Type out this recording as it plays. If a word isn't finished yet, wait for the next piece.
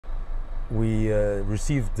We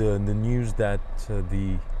received the news that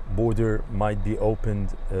the border might be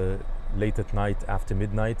opened late at night after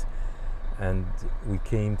midnight, and we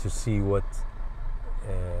came to see what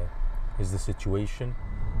is the situation.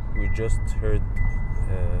 We just heard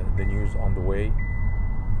the news on the way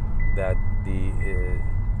that the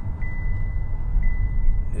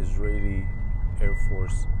Israeli Air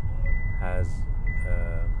Force has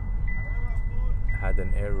had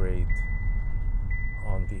an air raid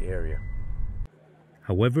on the area.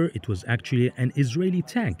 However, it was actually an Israeli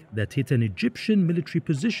tank that hit an Egyptian military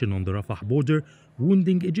position on the Rafah border,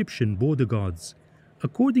 wounding Egyptian border guards.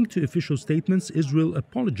 According to official statements, Israel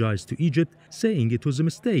apologized to Egypt, saying it was a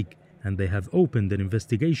mistake, and they have opened an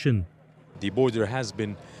investigation. The border has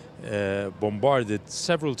been bombarded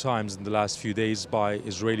several times in the last few days by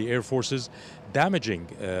Israeli air forces, damaging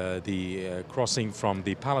the crossing from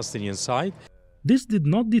the Palestinian side. This did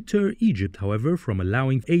not deter Egypt, however, from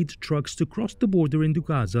allowing aid trucks to cross the border into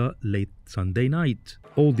Gaza late Sunday night.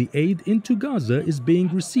 All the aid into Gaza is being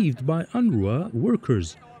received by UNRWA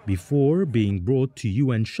workers before being brought to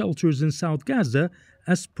UN shelters in South Gaza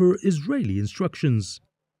as per Israeli instructions.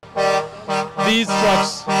 These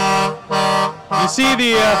trucks, you see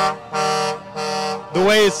the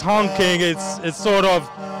way it's honking, it's sort of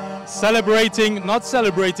celebrating, not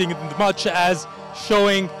celebrating as much as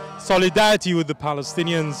showing solidarity with the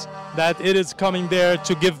Palestinians, that it is coming there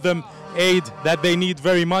to give them aid that they need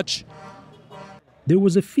very much. There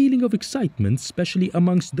was a feeling of excitement, especially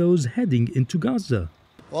amongst those heading into Gaza.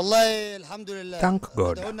 Thank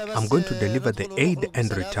God, I'm going to deliver the aid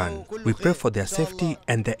and return. We pray for their safety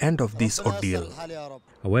and the end of this ordeal.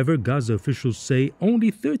 However, Gaza officials say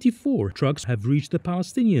only 34 trucks have reached the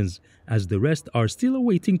Palestinians, as the rest are still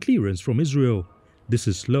awaiting clearance from Israel. This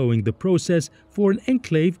is slowing the process for an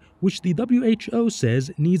enclave which the WHO says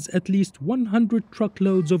needs at least 100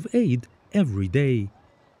 truckloads of aid every day.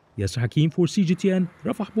 Yasser Hakim for CGTN,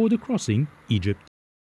 Rafah border crossing, Egypt.